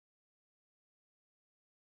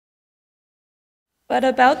But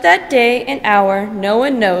about that day and hour no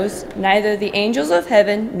one knows, neither the angels of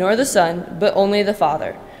heaven nor the Son, but only the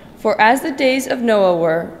Father. For as the days of Noah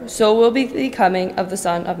were, so will be the coming of the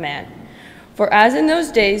Son of Man. For as in those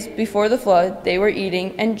days before the flood they were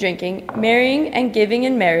eating and drinking, marrying and giving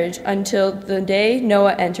in marriage until the day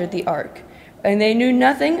Noah entered the ark. And they knew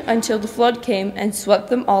nothing until the flood came and swept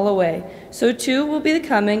them all away. So too will be the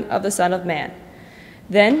coming of the Son of Man.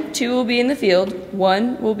 Then 2 will be in the field,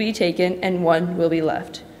 1 will be taken, and 1 will be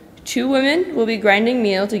left. 2 women will be grinding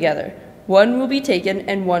meal together, 1 will be taken,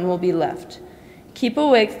 and 1 will be left. Keep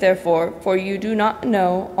awake, therefore, for you do not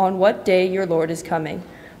know on what day your Lord is coming.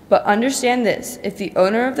 But understand this, if the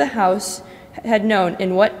owner of the house had known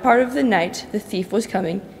in what part of the night the thief was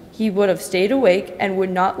coming, he would have stayed awake and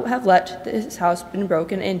would not have let his house been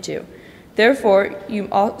broken into. Therefore, you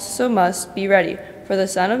also must be ready, for the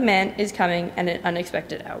Son of Man is coming at an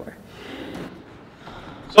unexpected hour.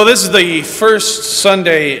 So this is the first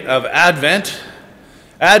Sunday of Advent.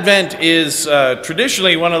 Advent is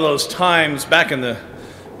traditionally one of those times back in the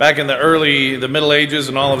Middle Ages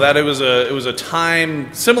and all of that. It was a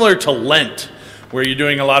time similar to Lent, where you're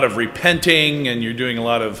doing a lot of repenting and you're doing a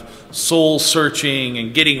lot of soul searching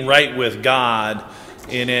and getting right with God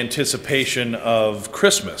in anticipation of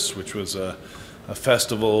Christmas, which was a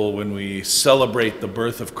festival when we celebrate the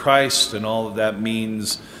birth of Christ and all that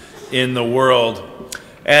means in the world.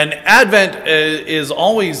 And Advent is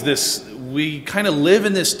always this, we kind of live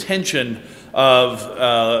in this tension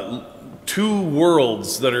of 2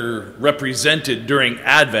 worlds that are represented during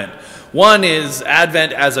Advent. One is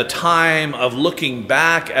Advent as a time of looking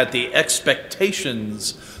back at the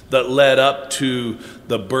expectations that led up to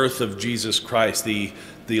the birth of Jesus Christ, the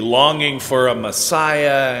longing for a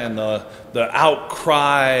Messiah and the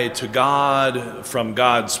outcry to God from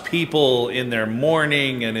God's people in their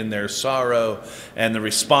mourning and in their sorrow, and the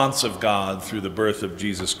response of God through the birth of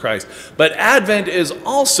Jesus Christ. But Advent is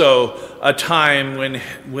also a time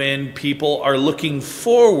when people are looking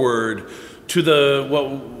forward to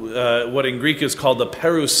what in Greek is called the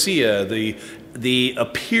parousia, the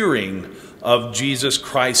appearing of Jesus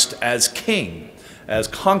Christ as King, as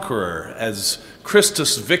conqueror, as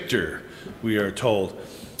Christus Victor, we are told.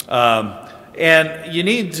 And you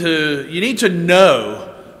need to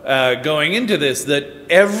know going into this that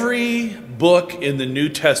every book in the New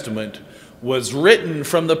Testament was written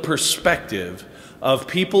from the perspective of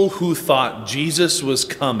people who thought Jesus was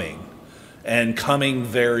coming, and coming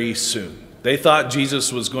very soon. They thought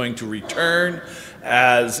Jesus was going to return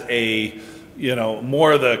as a,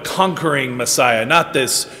 more the conquering Messiah, not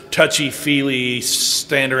this touchy-feely,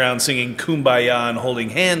 stand around singing Kumbaya and holding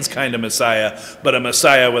hands kind of Messiah, but a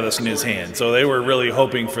Messiah with us in his hand. So they were really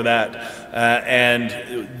hoping for that.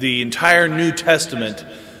 And the entire New Testament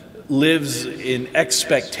lives in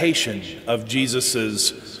expectation of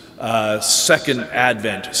Jesus's second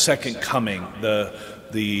advent, second coming,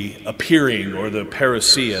 the appearing or the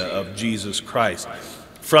parousia of Jesus Christ.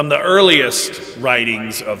 From the earliest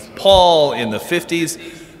writings of Paul in the 50s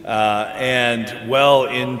and well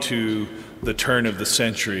into the turn of the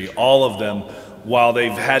century, all of them, while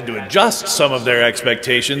they've had to adjust some of their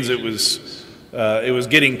expectations, it was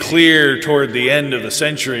getting clear toward the end of the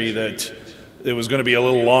century that it was going to be a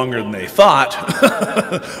little longer than they thought,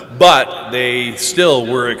 but they still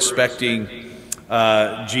were expecting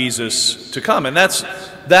Jesus to come. And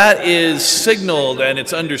that is signaled and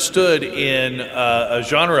it's understood in a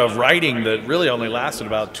genre of writing that really only lasted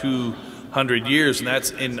about 200 years, and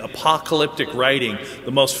that's in apocalyptic writing.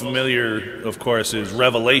 The most familiar, of course, is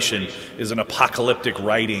Revelation, is an apocalyptic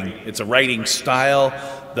writing. It's a writing style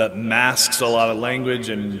that masks a lot of language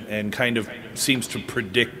and kind of seems to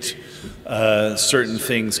predict certain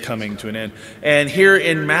things coming to an end. And here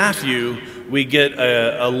in Matthew, we get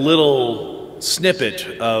a little snippet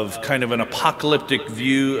of kind of an apocalyptic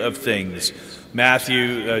view of things.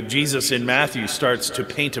 Jesus in Matthew starts to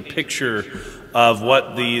paint a picture of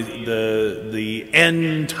what the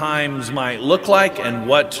end times might look like and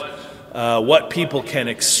what people can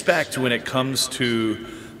expect when it comes to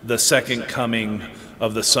the second coming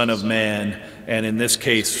of the Son of Man. And in this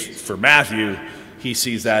case, for Matthew, he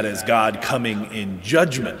sees that as God coming in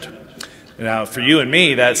judgment. Now, for you and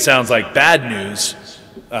me, that sounds like bad news.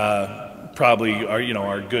 Probably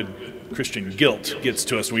our good Christian guilt gets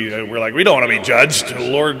to us. We're like, we don't want to be judged. The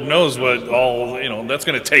Lord knows what all, that's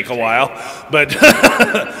going to take a while. But,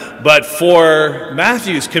 but for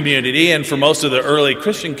Matthew's community and for most of the early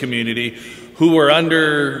Christian community who were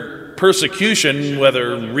under persecution,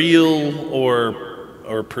 whether real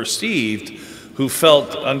or perceived, who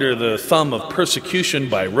felt under the thumb of persecution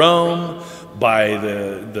by Rome, by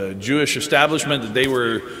the Jewish establishment, that they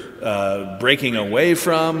were breaking away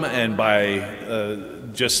from, and by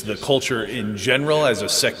just the culture in general as a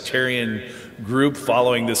sectarian group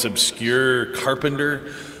following this obscure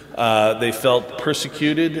carpenter. They felt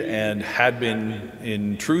persecuted and had been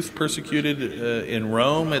in truth persecuted in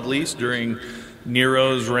Rome, at least during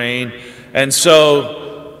Nero's reign. And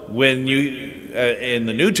so when you in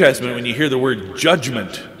the New Testament, when you hear the word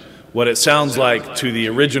judgment, what it sounds like to the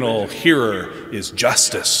original hearer is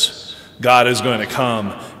justice. God is going to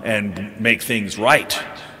come and make things right,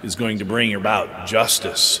 is going to bring about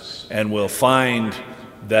justice, and will find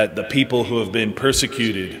that the people who have been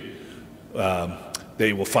persecuted,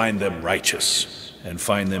 they will find them righteous and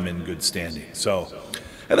find them in good standing. So,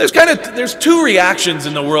 and there's two reactions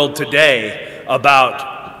in the world today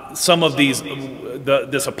about some of these,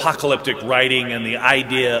 this apocalyptic writing and the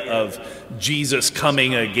idea of Jesus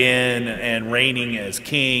coming again and reigning as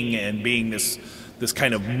king and being this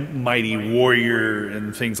kind of mighty warrior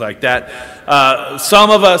and things like that. Some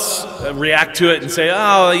of us react to it and say,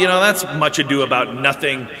 oh, you know, that's much ado about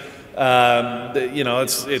nothing. You know,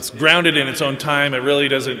 it's grounded in its own time. It really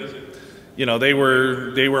doesn't, you know, they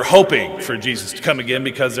were hoping for Jesus to come again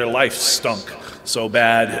because their life stunk so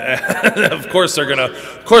bad. Of course they're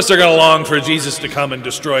gonna long for Jesus to come and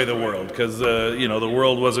destroy the world, because you know, the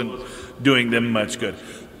world wasn't doing them much good.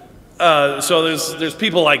 So there's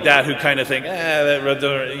people like that who kind of think,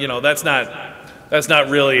 you know, that's not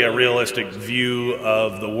really a realistic view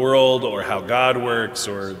of the world or how God works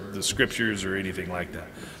or the scriptures or anything like that.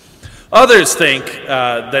 Others think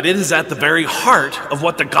that it is at the very heart of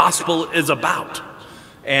what the gospel is about.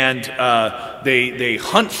 And they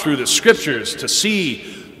hunt through the scriptures to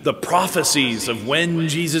see the prophecies of when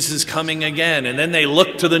Jesus is coming again. And then they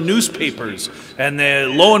look to the newspapers, and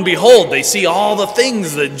lo and behold, they see all the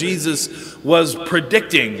things that Jesus was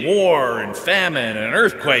predicting: war and famine and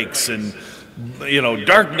earthquakes and, you know,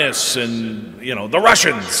 darkness and, you know, the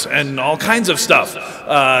Russians and all kinds of stuff.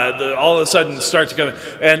 All of a sudden start to come.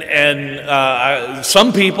 And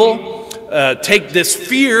some people take this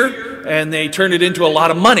fear and they turn it into a lot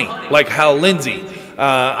of money, like Hal Lindsey.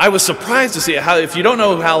 I was surprised to see how, if you don't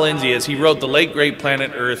know who Hal Lindsey is, he wrote The Late Great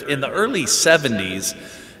Planet Earth in the early 70s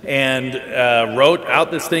and wrote out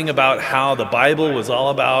this thing about how the Bible was all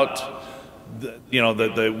about, you know,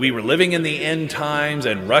 we were living in the end times,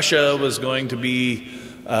 and Russia was going to be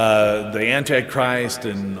the Antichrist,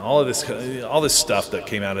 and all this stuff that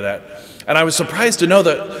came out of that. And I was surprised to know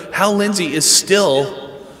that Hal Lindsey is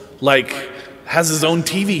still, like, has his own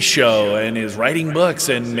TV show and is writing books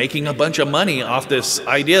and making a bunch of money off this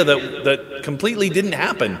idea that completely didn't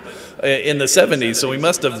happen in the 70s. So we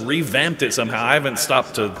must have revamped it somehow. I haven't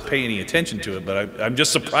stopped to pay any attention to it, but I'm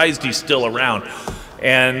just surprised he's still around.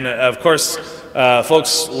 And of course,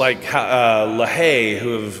 folks like LaHaye,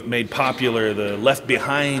 who have made popular the Left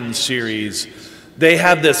Behind series, they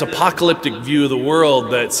have this apocalyptic view of the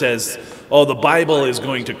world that says, oh, the Bible is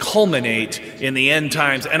going to culminate in the end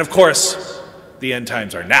times. And of course, the end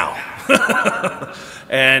times are now.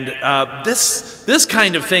 And this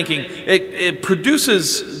kind of thinking, it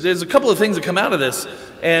produces, there's a couple of things that come out of this,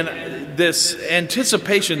 and this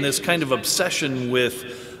anticipation, this kind of obsession with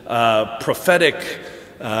prophetic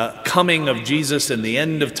coming of Jesus and the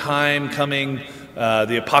end of time coming,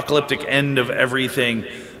 the apocalyptic end of everything,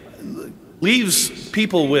 leaves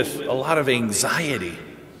people with a lot of anxiety.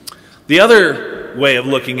 The other way of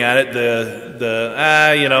looking at it,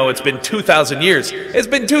 you know, it's been 2,000 years. It's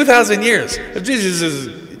been 2,000 years.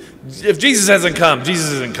 If Jesus hasn't come,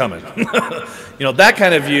 Jesus isn't coming. You know, that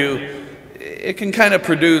kind of view, it can kind of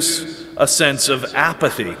produce a sense of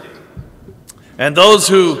apathy. And those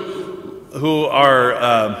who are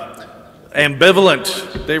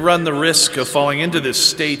ambivalent, they run the risk of falling into this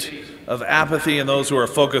state of apathy, and those who are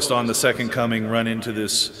focused on the second coming run into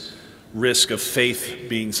this risk of faith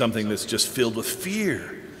being something that's just filled with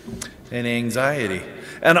fear and anxiety.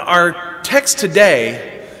 And our text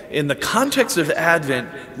today, in the context of Advent,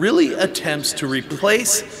 really attempts to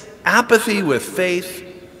replace apathy with faith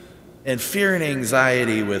and fear and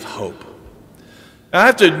anxiety with hope. Now, I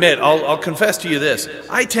have to admit, I'll confess to you this,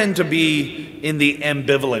 I tend to be in the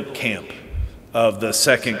ambivalent camp of the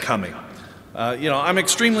second coming. You know, I'm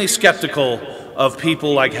extremely skeptical of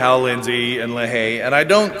people like Hal Lindsey and LaHaye, and I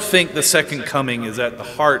don't think the second coming is at the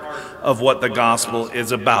heart of what the gospel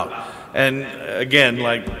is about. And again,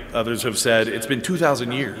 like others have said, it's been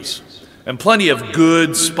 2,000 years, and plenty of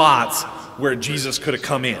good spots where Jesus could have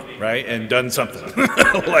come in, right, and done something.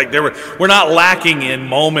 Like we're not lacking in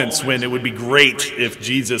moments when it would be great if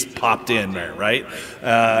Jesus popped in there, right?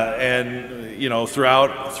 And you know,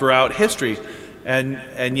 throughout history,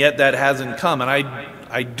 and yet that hasn't come. And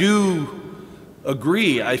I do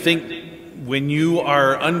agree. I think when you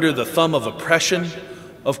are under the thumb of oppression,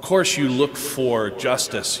 of course you look for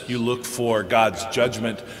justice, you look for God's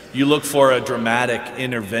judgment, you look for a dramatic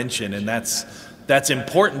intervention, and that's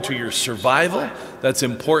important to your survival, that's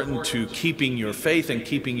important to keeping your faith and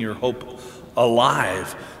keeping your hope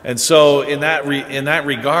alive. And so in that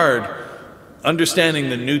regard, understanding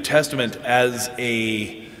the New Testament as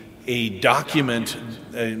a document,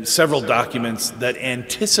 several documents that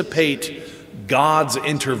anticipate God's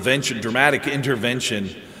intervention, dramatic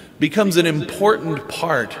intervention, becomes an important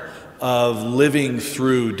part of living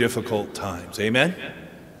through difficult times. Amen?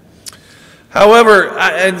 However,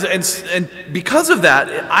 and because of that,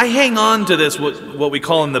 I hang on to this, what we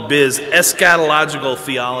call in the biz, eschatological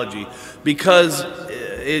theology, because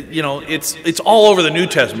it's all over the New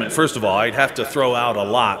Testament. First of all, I'd have to throw out a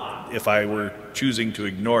lot if I were choosing to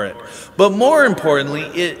ignore it. But more importantly,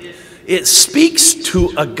 it speaks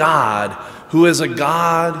to a God who is a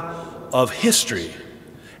God of history.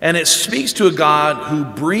 And it speaks to a God who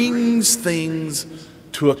brings things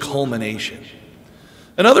to a culmination.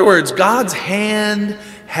 In other words, God's hand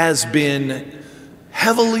has been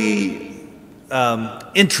heavily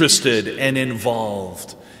interested and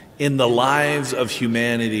involved in the lives of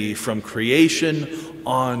humanity from creation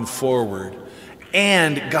on forward.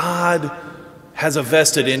 And God has a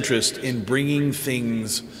vested interest in bringing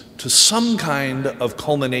things to some kind of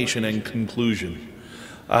culmination and conclusion.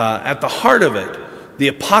 At the heart of it, the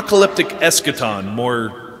apocalyptic eschaton,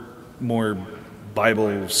 more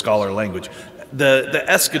Bible scholar language, the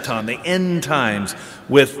eschaton, the end times,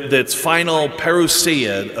 with its final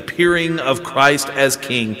parousia, appearing of Christ as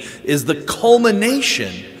King, is the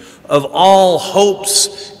culmination of all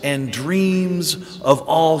hopes and dreams of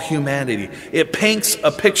all humanity. It paints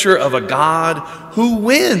a picture of a God who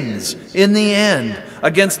wins in the end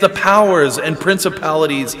against the powers and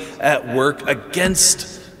principalities at work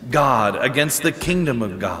against God, against the kingdom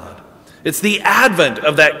of God. It's the advent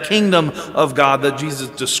of that kingdom of God that Jesus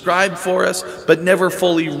described for us, but never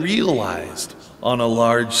fully realized on a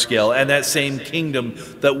large scale. And that same kingdom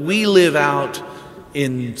that we live out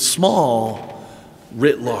in small,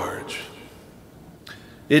 writ large.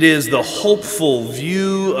 It is the hopeful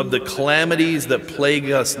view of the calamities that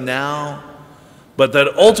plague us now, but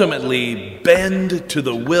that ultimately bend to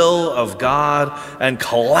the will of God and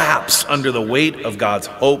collapse under the weight of God's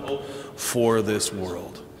hope for this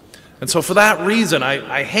world. And so for that reason,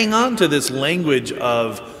 I hang on to this language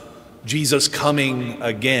of Jesus coming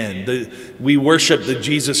again. We worship the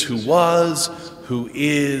Jesus who was, who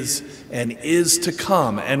is, and is to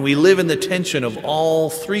come. And we live in the tension of all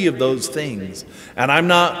three of those things. And I'm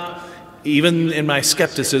not, even in my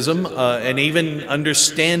skepticism, and even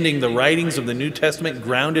understanding the writings of the New Testament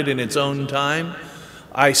grounded in its own time,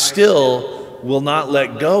 I still will not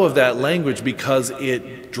let go of that language because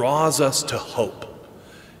it draws us to hope.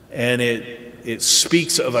 And it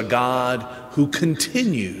speaks of a God who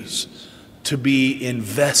continues to be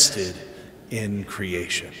invested in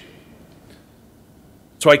creation.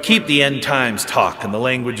 So I keep the end times talk in the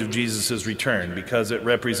language of Jesus' return because it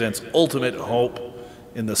represents ultimate hope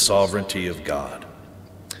in the sovereignty of God.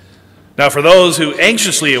 Now, for those who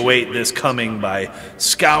anxiously await this coming by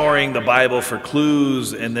scouring the Bible for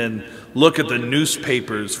clues and then look at the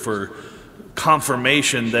newspapers for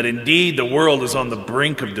confirmation that indeed the world is on the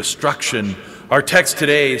brink of destruction, our text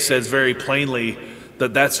today says very plainly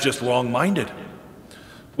that that's just wrong-minded.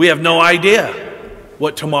 We have no idea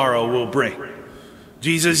what tomorrow will bring.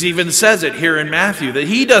 Jesus even says it here in Matthew that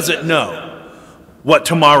he doesn't know what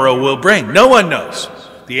tomorrow will bring. No one knows.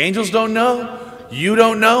 The angels don't know. You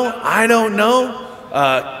don't know. I don't know.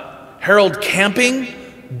 Harold Camping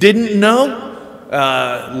didn't know.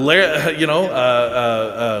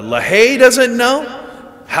 LaHaye doesn't know.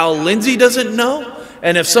 Hal Lindsey doesn't know.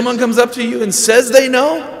 And if someone comes up to you and says they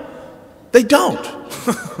know, they don't.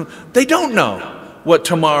 They don't know what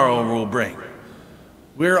tomorrow will bring.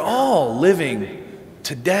 We're all living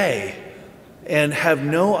today and have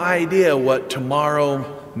no idea what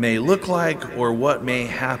tomorrow may look like or what may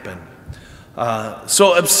happen.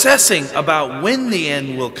 So obsessing about when the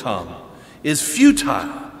end will come is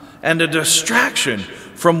futile and a distraction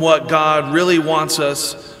from what God really wants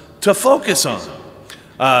us to focus on.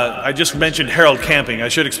 I just mentioned Harold Camping. I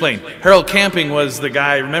should explain. Harold Camping was the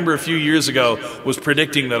guy, remember a few years ago, was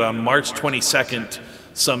predicting that on March 22nd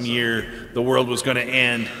some year the world was going to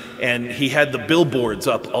end, and he had the billboards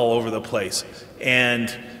up all over the place.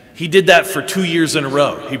 And he did that for 2 years in a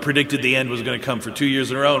row. He predicted the end was going to come for 2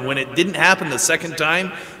 years in a row, and when it didn't happen the second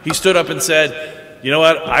time, he stood up and said, you know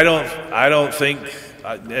what, I don't think,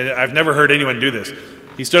 I've never heard anyone do this.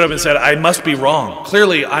 He stood up and said, I must be wrong.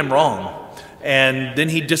 Clearly I'm wrong. And then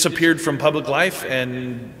he disappeared from public life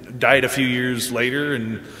and died a few years later,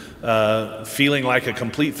 and feeling like a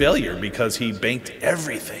complete failure because he banked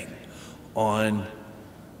everything on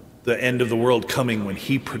the end of the world coming when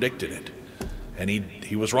he predicted it. And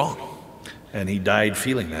he was wrong. And he died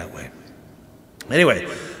feeling that way. Anyway,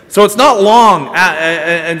 so it's not long,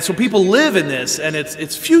 and so people live in this, and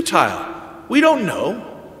it's futile. We don't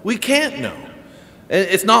know. We can't know.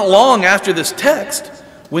 It's not long after this text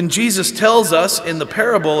when Jesus tells us in the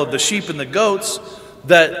parable of the sheep and the goats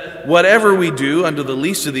that whatever we do unto the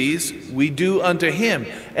least of these, we do unto him.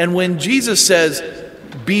 And when Jesus says,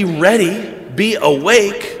 be ready, be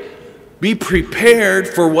awake, be prepared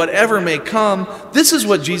for whatever may come, this is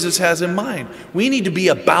what Jesus has in mind. We need to be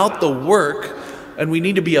about the work, and we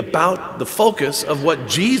need to be about the focus of what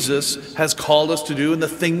Jesus has called us to do and the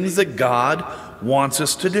things that God wants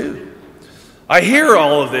us to do. I hear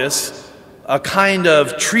all of this, a kind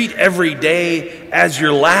of treat every day as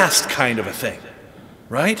your last kind of a thing,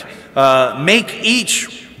 right? Make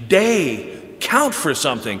each day count for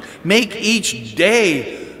something. Make each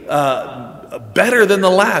day better than the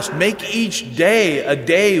last. Make each day a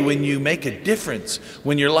day when you make a difference,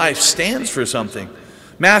 when your life stands for something.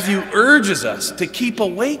 Matthew urges us to keep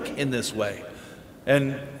awake in this way.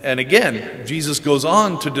 And again, Jesus goes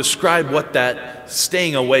on to describe what that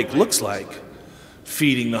staying awake looks like.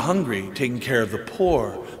 Feeding the hungry, taking care of the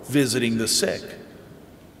poor, visiting the sick.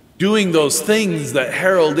 Doing those things that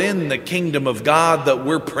herald in the kingdom of God that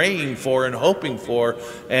we're praying for and hoping for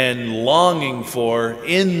and longing for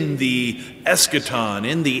in the eschaton,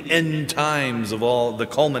 in the end times of all, the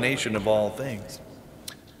culmination of all things.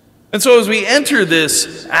 And so as we enter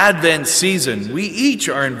this Advent season, we each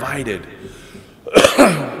are invited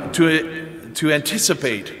to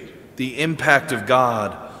anticipate the impact of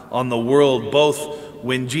God on the world, both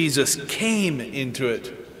when Jesus came into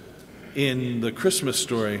it in the Christmas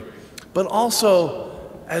story, but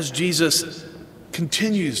also as Jesus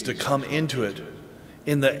continues to come into it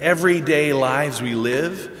in the everyday lives we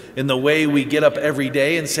live, in the way we get up every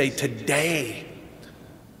day and say, today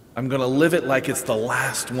I'm going to live it like it's the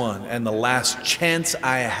last one and the last chance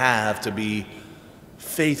I have to be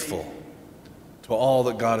faithful to all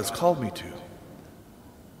that God has called me to.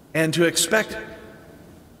 And to expect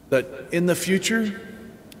that in the future,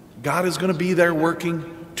 God is going to be there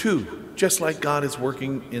working too, just like God is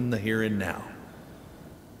working in the here and now.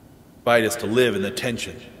 Invite us to live in the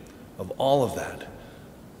tension of all of that.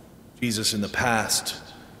 Jesus in the past,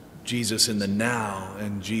 Jesus in the now,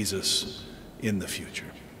 and Jesus in the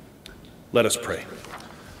future. Let us pray.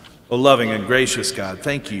 O loving and gracious God,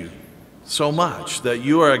 thank you so much that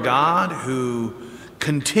you are a God who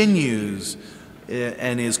continues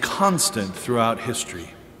and is constant throughout history.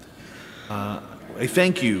 I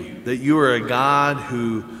thank you that you are a God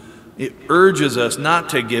who urges us not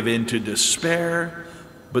to give in to despair,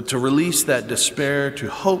 but to release that despair to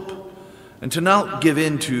hope, and to not give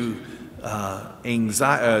in to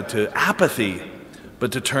anxiety, to apathy,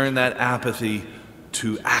 but to turn that apathy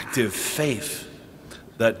to active faith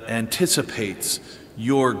that anticipates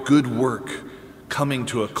your good work coming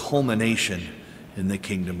to a culmination in the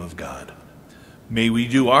kingdom of God. May we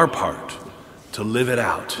do our part to live it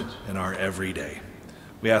out in our everyday.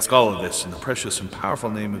 We ask all of this in the precious and powerful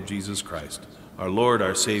name of Jesus Christ, our Lord,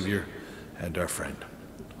 our Savior, and our friend.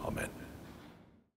 Amen.